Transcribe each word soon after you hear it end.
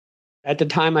At the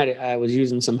time, I was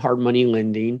using some hard money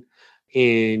lending,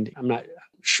 and I'm not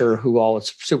sure who all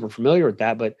is super familiar with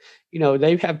that, but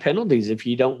they have penalties if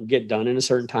you don't get done in a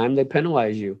certain time. They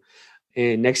penalize you,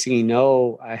 and next thing you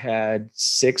know, I had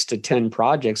 6 to 10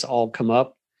 projects all come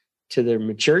up to their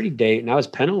maturity date, and I was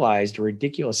penalized a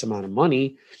ridiculous amount of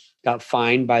money. Got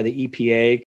fined by the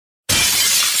EPA.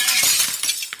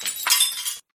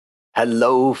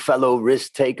 Hello, fellow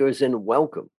risk takers, and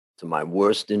welcome to my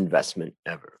worst investment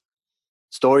ever.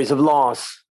 Stories of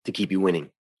loss to keep you winning.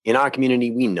 In our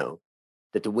community, we know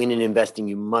that to win in investing,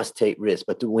 you must take risk,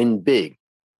 but to win big,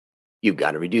 you've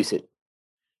got to reduce it.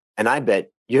 And I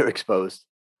bet you're exposed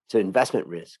to investment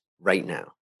risk right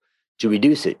now. To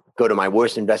reduce it, go to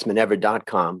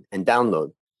myworstinvestmentever.com and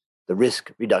download the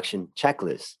risk reduction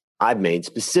checklist I've made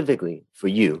specifically for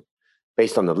you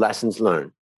based on the lessons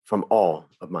learned from all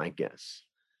of my guests.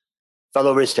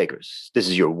 Fellow risk takers, this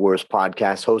is your worst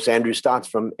podcast host, Andrew Stotz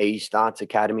from A Stotz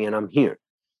Academy, and I'm here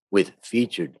with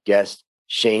featured guest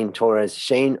Shane Torres.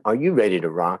 Shane, are you ready to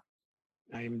rock?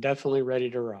 I am definitely ready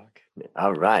to rock.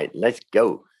 All right, let's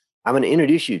go. I'm going to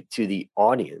introduce you to the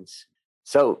audience.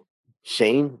 So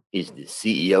Shane is the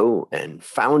CEO and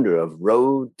founder of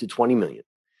Road to 20 Million.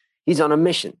 He's on a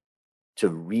mission to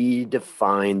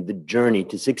redefine the journey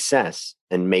to success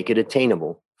and make it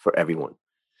attainable for everyone.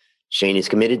 Shane is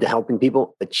committed to helping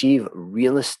people achieve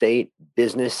real estate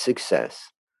business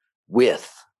success with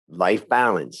life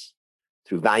balance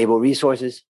through valuable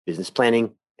resources, business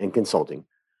planning, and consulting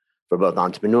for both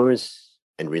entrepreneurs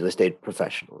and real estate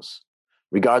professionals.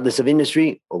 Regardless of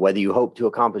industry or whether you hope to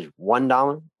accomplish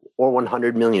 $1 or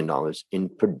 $100 million in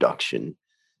production,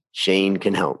 Shane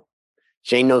can help.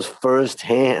 Shane knows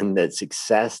firsthand that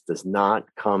success does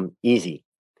not come easy.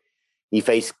 He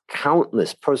faced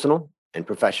countless personal and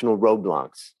professional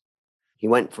roadblocks. He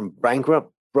went from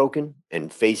bankrupt, broken,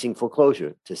 and facing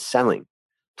foreclosure to selling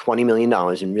 $20 million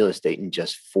in real estate in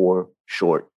just 4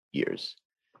 short years.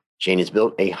 Shane has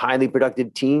built a highly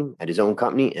productive team at his own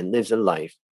company and lives a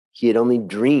life he had only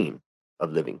dreamed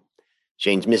of living.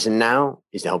 Shane's mission now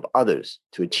is to help others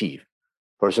to achieve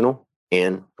personal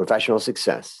and professional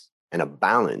success and a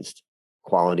balanced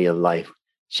quality of life.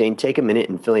 Shane, take a minute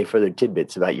and fill in further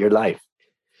tidbits about your life.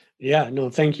 Yeah, no,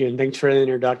 thank you. And thanks for the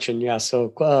introduction. Yeah, so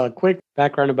quick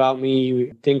background about me.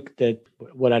 You think that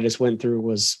what I just went through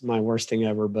was my worst thing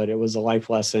ever, but it was a life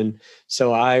lesson.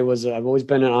 So I've always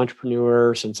been an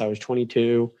entrepreneur since I was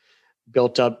 22,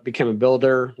 built up, became a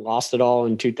builder, lost it all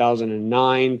in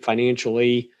 2009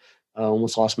 financially,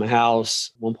 almost lost my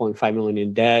house, 1.5 million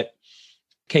in debt,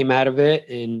 came out of it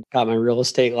and got my real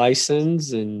estate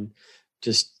license and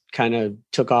just kind of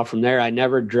took off from there. I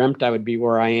never dreamt I would be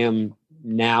where I am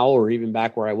now or even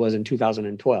back where I was in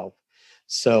 2012.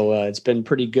 So it's been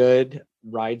pretty good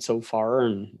ride so far,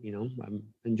 and I'm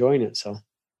enjoying it. So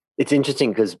it's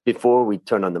interesting because before we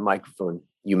turn on the microphone,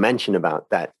 you mentioned about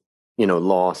that,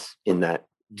 loss in that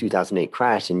 2008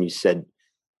 crash, and you said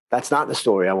that's not the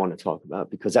story I want to talk about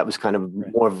because that was kind of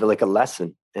more of like a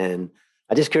lesson. And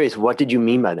I'm just curious, what did you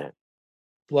mean by that?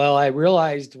 Well, I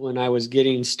realized when I was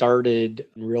getting started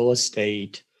in real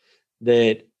estate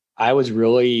that I was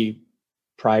really,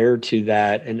 prior to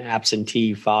that, an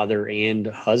absentee father and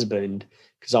husband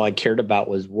because all I cared about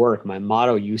was work. My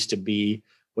motto used to be,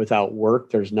 without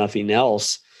work, there's nothing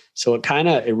else. So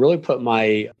it really put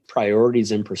my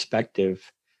priorities in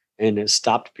perspective, and it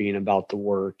stopped being about the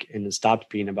work and it stopped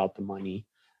being about the money.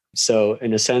 So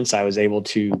in a sense, I was able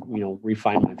to,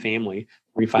 refine my family,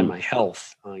 refine my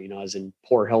health, I was in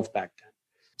poor health back then.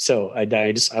 So I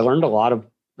learned a lot of,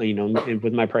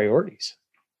 with my priorities.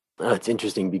 It's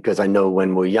interesting because I know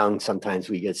when we're young, sometimes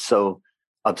we get so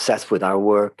obsessed with our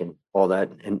work and all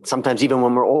that. And sometimes even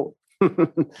when we're old,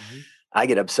 I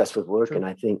get obsessed with work. True. And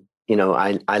I think,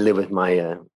 I live with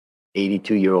my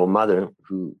 82-year-old mother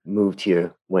who moved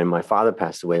here when my father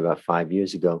passed away about 5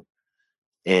 years ago.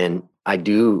 And I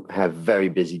do have very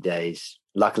busy days.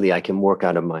 Luckily, I can work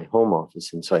out of my home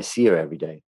office. And so I see her every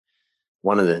day.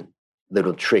 One of the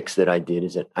little tricks that I did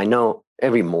is that I know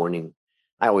every morning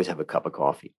I always have a cup of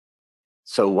coffee.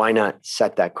 So why not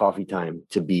set that coffee time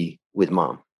to be with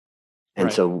mom? And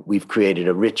right. So we've created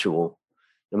a ritual,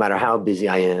 no matter how busy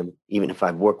I am, even if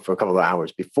I've worked for a couple of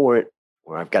hours before it,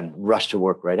 or I've got to rush to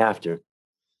work right after.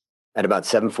 At about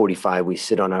 7:45, we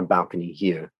sit on our balcony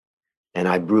here and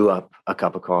I brew up a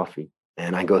cup of coffee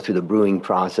and I go through the brewing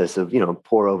process of,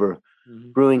 pour over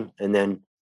brewing. And then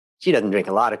she doesn't drink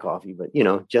a lot of coffee, but,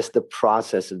 just the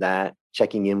process of that,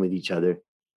 checking in with each other.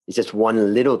 It's just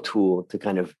one little tool to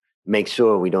kind of make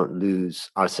sure we don't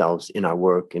lose ourselves in our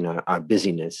work and our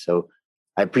busyness. So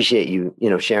I appreciate you,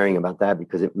 sharing about that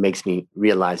because it makes me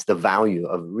realize the value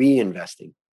of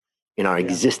reinvesting in our Yeah.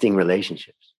 existing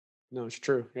relationships. No, it's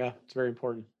true. Yeah, it's very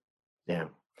important. Yeah.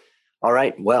 All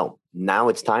right. Well, now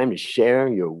it's time to share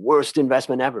your worst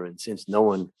investment ever. And since no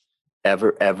one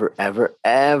ever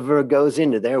goes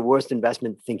into their worst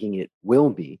investment thinking it will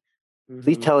be,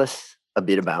 please Hmm. tell us a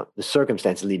bit about the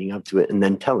circumstances leading up to it and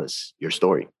then tell us your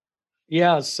story.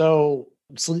 Yeah. So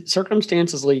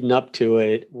circumstances leading up to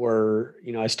it were,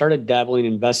 I started dabbling,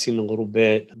 investing a little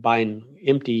bit, buying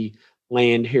empty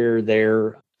land here, or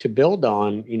there to build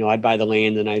on. I'd buy the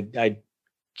land and I'd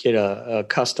get a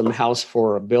custom house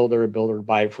for a builder would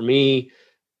buy it for me,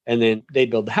 and then they'd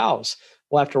build the house.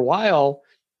 Well, after a while,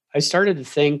 I started to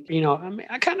think,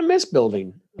 I kind of miss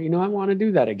building. I want to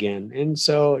do that again. And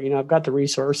so, I've got the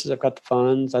resources, I've got the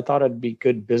funds. I thought I'd be a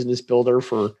good business builder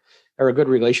or a good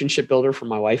relationship builder for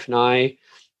my wife and I.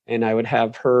 And I would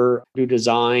have her do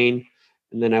design.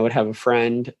 And then I would have a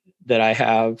friend that I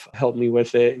have help me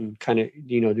with it and kind of,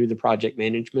 do the project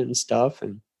management and stuff.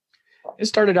 And it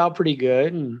started out pretty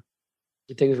good. And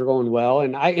things were going well.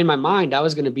 And in my mind, I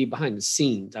was going to be behind the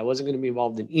scenes. I wasn't going to be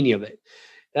involved in any of it.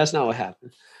 That's not what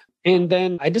happened. And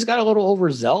then I just got a little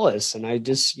overzealous, and I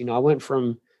just, I went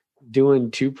from doing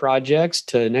 2 projects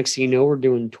to next thing you know, we're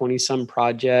doing 20 some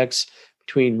projects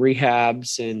between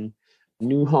rehabs and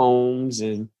new homes.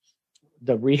 And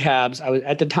the rehabs, I was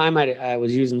at the time I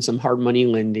was using some hard money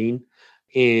lending,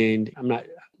 and I'm not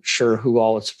sure who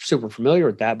all is super familiar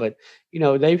with that, but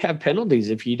they have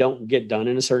penalties if you don't get done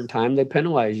in a certain time. They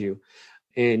penalize you.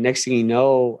 And next thing you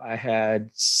know, I had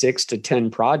 6 to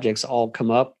 10 projects all come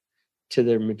up to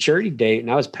their maturity date,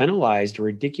 and I was penalized a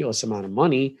ridiculous amount of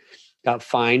money. Got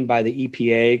fined by the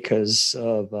EPA because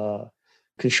of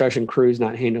construction crews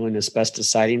not handling asbestos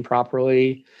siding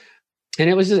properly. And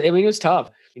it was just, it was tough.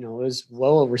 It was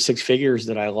well over 6 figures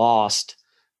that I lost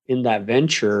in that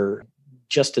venture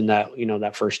just in that,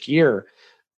 that first year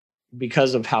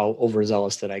because of how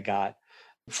overzealous that I got.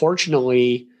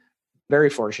 Fortunately, very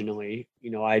fortunately,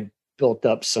 I built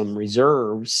up some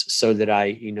reserves so that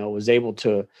I, was able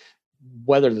to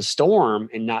weather the storm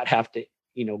and not have to,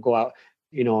 go out,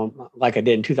 like I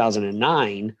did in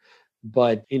 2009.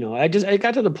 But, I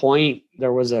got to the point,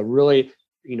 there was a really,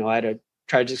 I had a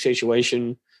tragic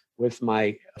situation with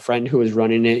my friend who was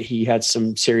running it. He had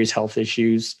some serious health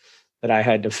issues that I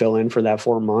had to fill in for that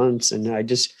 4 months. And I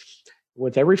just,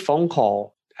 with every phone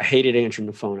call, I hated answering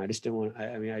the phone. I just didn't want,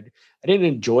 I didn't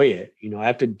enjoy it. I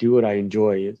have to do what I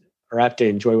enjoy, or I have to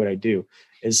enjoy what I do.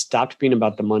 It stopped being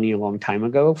about the money a long time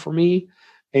ago for me.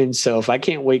 And so if I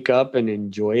can't wake up and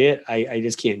enjoy it, I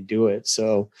just can't do it.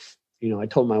 So, I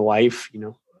told my wife,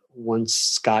 once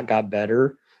Scott got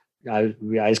better, I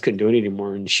just couldn't do it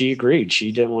anymore. And she agreed.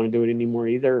 She didn't want to do it anymore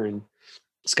either. And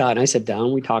Scott and I sat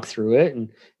down, we talked through it, and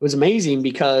it was amazing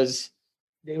because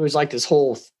it was like this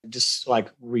whole just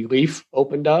like relief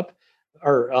opened up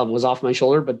or was off my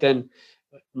shoulder. But then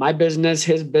my business,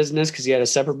 his business, because he had a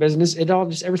separate business,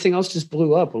 everything else just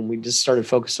blew up when we just started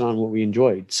focusing on what we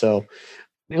enjoyed. So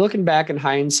looking back in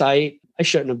hindsight, I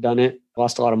shouldn't have done it.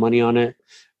 Lost a lot of money on it.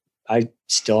 I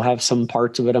still have some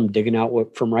parts of it I'm digging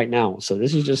out from right now. So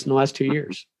this is just in the last 2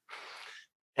 years.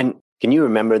 And can you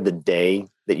remember the day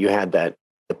that you had that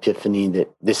epiphany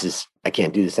that I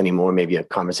can't do this anymore? Maybe a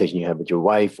conversation you had with your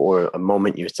wife or a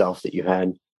moment yourself that you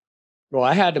had? Well,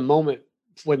 I had a moment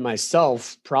with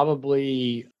myself,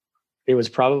 it was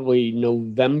probably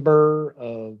November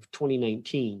of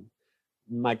 2019.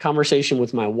 My conversation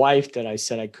with my wife that I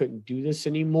said I couldn't do this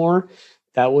anymore,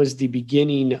 that was the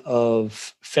beginning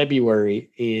of February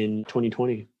in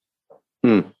 2020.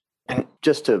 And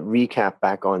just to recap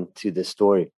back onto this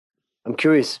story, I'm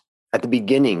curious, at the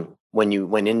beginning, when you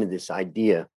went into this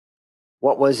idea,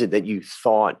 what was it that you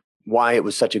thought, why it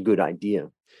was such a good idea?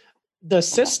 The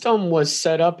system was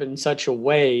set up in such a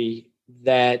way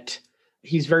that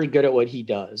he's very good at what he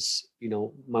does.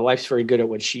 My wife's very good at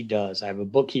what she does. I have a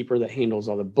bookkeeper that handles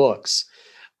all the books.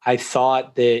 I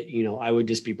thought that, I would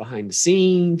just be behind the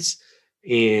scenes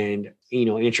and,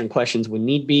 answering questions when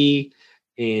need be.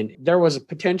 And there was a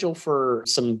potential for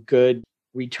some good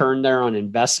return there on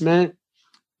investment,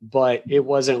 but it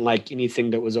wasn't like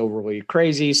anything that was overly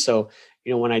crazy. So,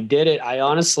 when I did it, I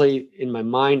honestly, in my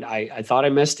mind, I thought I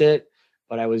missed it,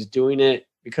 but I was doing it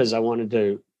because I wanted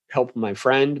to help my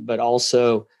friend. But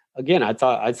also, again, I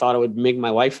thought it would make my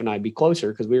wife and I be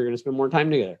closer because we were going to spend more time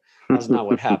together. That's not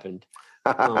what happened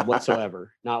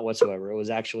whatsoever. Not whatsoever. It was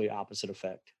actually opposite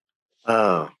effect.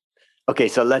 Oh, okay.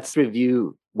 So let's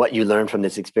review what you learned from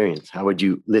this experience. How would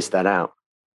you list that out?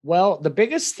 Well, the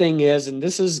biggest thing is, and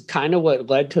this is kind of what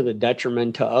led to the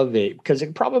detriment of it, because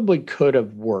it probably could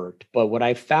have worked. But what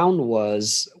I found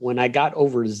was when I got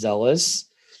overzealous.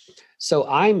 So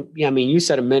I mean, you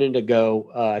said a minute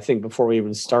ago, I think before we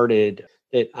even started,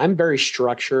 that I'm very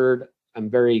structured. I'm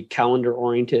very calendar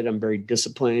oriented. I'm very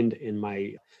disciplined in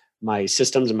my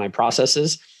systems and my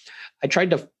processes. I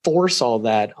tried to force all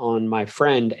that on my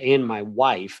friend and my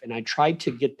wife, and I tried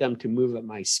to get them to move at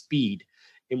my speed.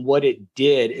 And what it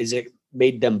did is it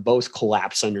made them both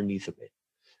collapse underneath of it,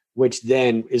 which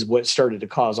then is what started to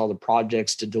cause all the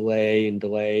projects to delay and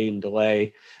delay and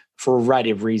delay for a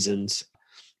variety of reasons.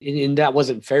 And that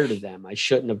wasn't fair to them. I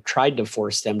shouldn't have tried to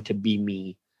force them to be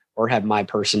me or have my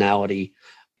personality.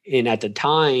 And at the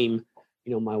time,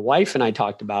 my wife and I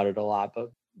talked about it a lot,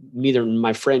 but neither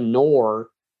my friend nor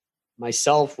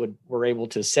myself were able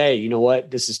to say, you know what,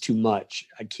 this is too much.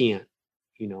 I can't,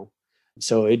 you know.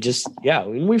 So it just, yeah.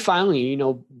 And we finally,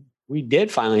 we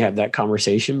did finally have that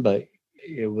conversation, but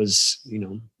it was,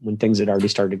 when things had already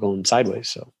started going sideways.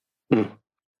 So.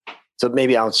 So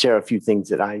maybe I'll share a few things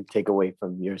that I take away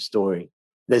from your story.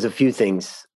 There's a few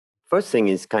things. First thing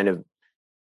is kind of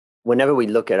whenever we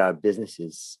look at our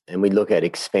businesses and we look at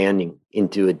expanding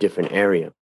into a different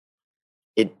area,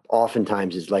 it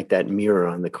oftentimes is like that mirror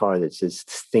on the car that says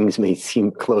things may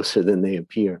seem closer than they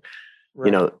appear.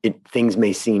 Right. Things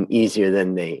may seem easier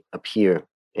than they appear,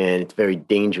 and it's very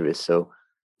dangerous. So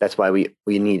that's why we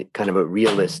need kind of a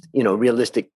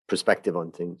realistic perspective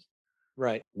on things.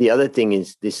 Right. The other thing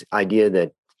is this idea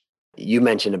that you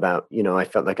mentioned about, I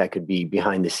felt like I could be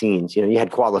behind the scenes. You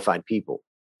had qualified people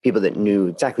that knew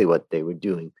exactly what they were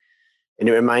doing. And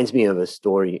it reminds me of a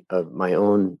story of my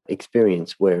own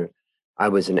experience where I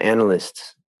was an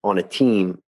analyst on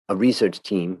a research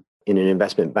team in an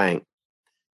investment bank.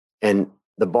 And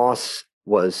the boss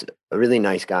was a really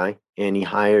nice guy, and he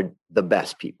hired the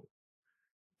best people.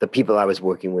 The people I was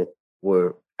working with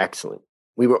were excellent.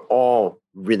 We were all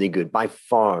really good, by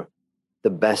far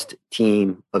the best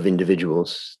team of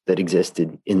individuals that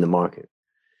existed in the market.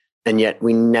 And yet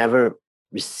we never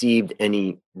received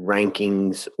any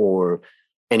rankings or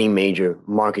any major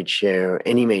market share,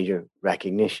 any major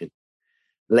recognition.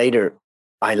 Later,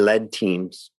 I led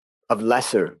teams of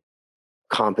lesser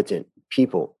competent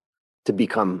people to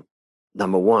become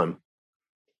number one.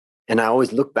 And I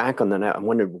always look back on that. I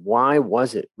wondered, why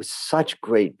was it with such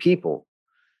great people?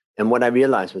 And what I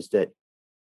realized was that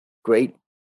great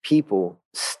people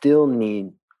still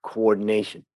need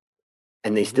coordination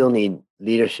and they still need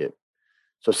leadership.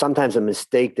 So sometimes a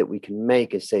mistake that we can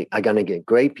make is say, I'm going to get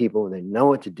great people and they know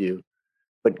what to do.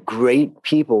 But great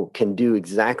people can do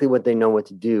exactly what they know what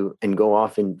to do and go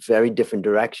off in very different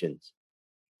directions.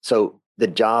 So the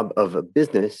job of a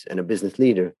business and a business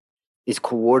leader is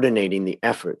coordinating the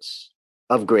efforts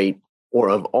of great or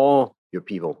of all your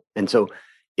people. And so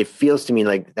it feels to me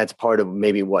like that's part of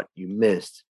maybe what you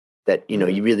missed, that,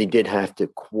 you really did have to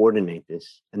coordinate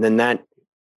this. And then that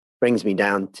brings me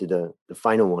down to the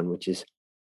final one, which is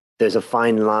there's a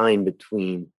fine line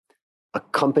between a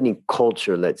company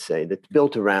culture, let's say, that's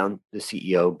built around the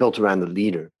CEO, built around the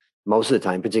leader, most of the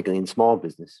time, particularly in small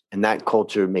business. And that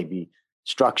culture may be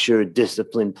structure,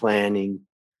 discipline, planning.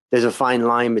 There's a fine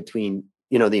line between,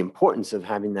 the importance of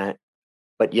having that,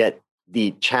 but yet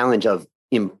the challenge of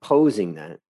imposing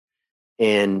that.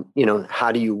 And,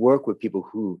 how do you work with people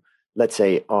who, let's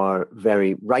say, are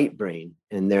very right brain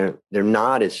and they're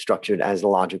not as structured as a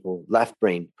logical left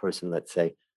brain person, let's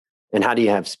say. And how do you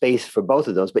have space for both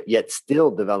of those, but yet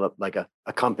still develop like a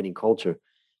company culture?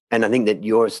 And I think that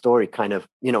your story kind of,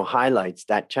 highlights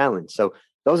that challenge. So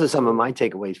those are some of my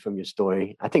takeaways from your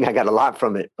story. I think I got a lot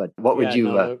from it, but what would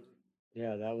you?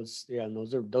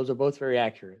 Those are both very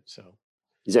accurate. So,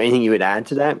 is there anything you would add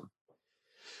to that?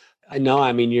 I know.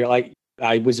 I mean,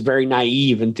 I was very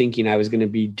naive in thinking I was going to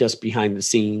be just behind the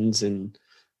scenes and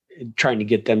trying to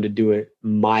get them to do it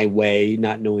my way,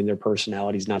 not knowing their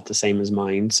personality is not the same as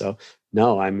mine. So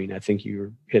no, I mean, I think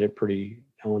you hit it pretty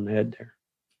on the head there.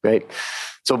 Great.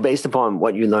 So based upon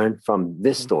what you learned from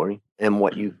this story and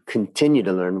what you continue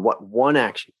to learn, what one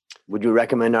action would you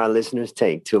recommend our listeners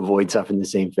take to avoid suffering the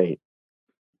same fate?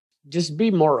 Just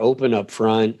be more open up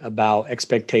front about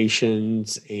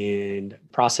expectations and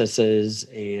processes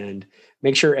and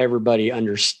make sure everybody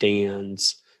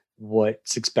understands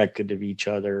what's expected of each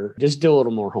other. Just do a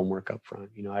little more homework up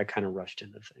front. I kind of rushed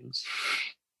into things.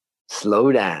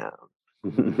 Slow down.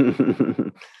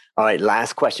 All right.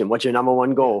 Last question. What's your number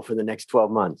one goal for the next 12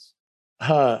 months?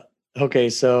 Okay.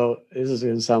 So this is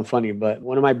going to sound funny, but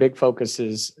one of my big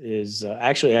focuses is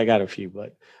actually, I got a few,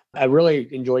 but I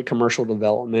really enjoy commercial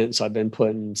development. So I've been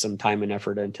putting some time and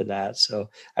effort into that. So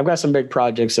I've got some big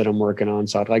projects that I'm working on.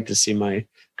 So I'd like to see my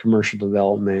commercial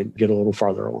development get a little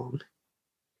farther along.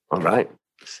 All right.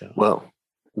 So, well,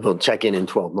 we'll check in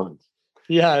 12 months.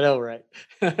 Yeah, I know, right?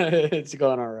 It's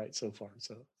going all right so far.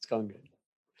 So it's going good.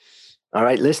 All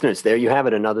right, listeners, there you have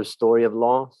it. Another story of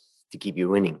loss to keep you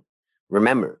winning.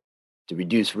 Remember, to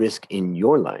reduce risk in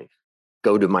your life,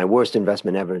 go to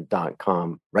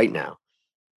myworstinvestmentever.com right now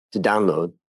to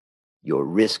download your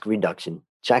risk reduction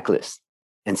checklist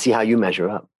and see how you measure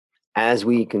up. As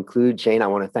we conclude, Shane, I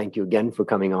want to thank you again for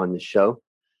coming on the show.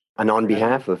 And on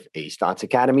behalf of A Stotz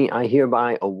Academy, I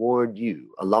hereby award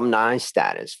you alumni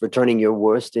status for turning your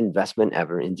worst investment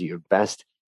ever into your best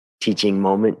teaching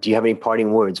moment. Do you have any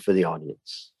parting words for the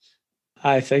audience?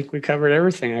 I think we covered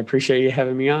everything. I appreciate you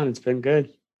having me on. It's been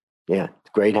good. Yeah, it's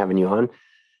great having you on.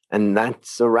 And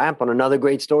that's a wrap on another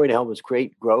great story to help us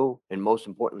create, grow, and most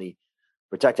importantly,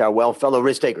 protect our well fellow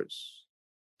risk takers.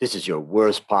 This is your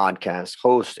worst podcast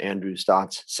host, Andrew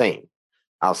Stotz, saying,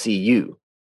 I'll see you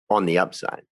on the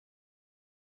upside.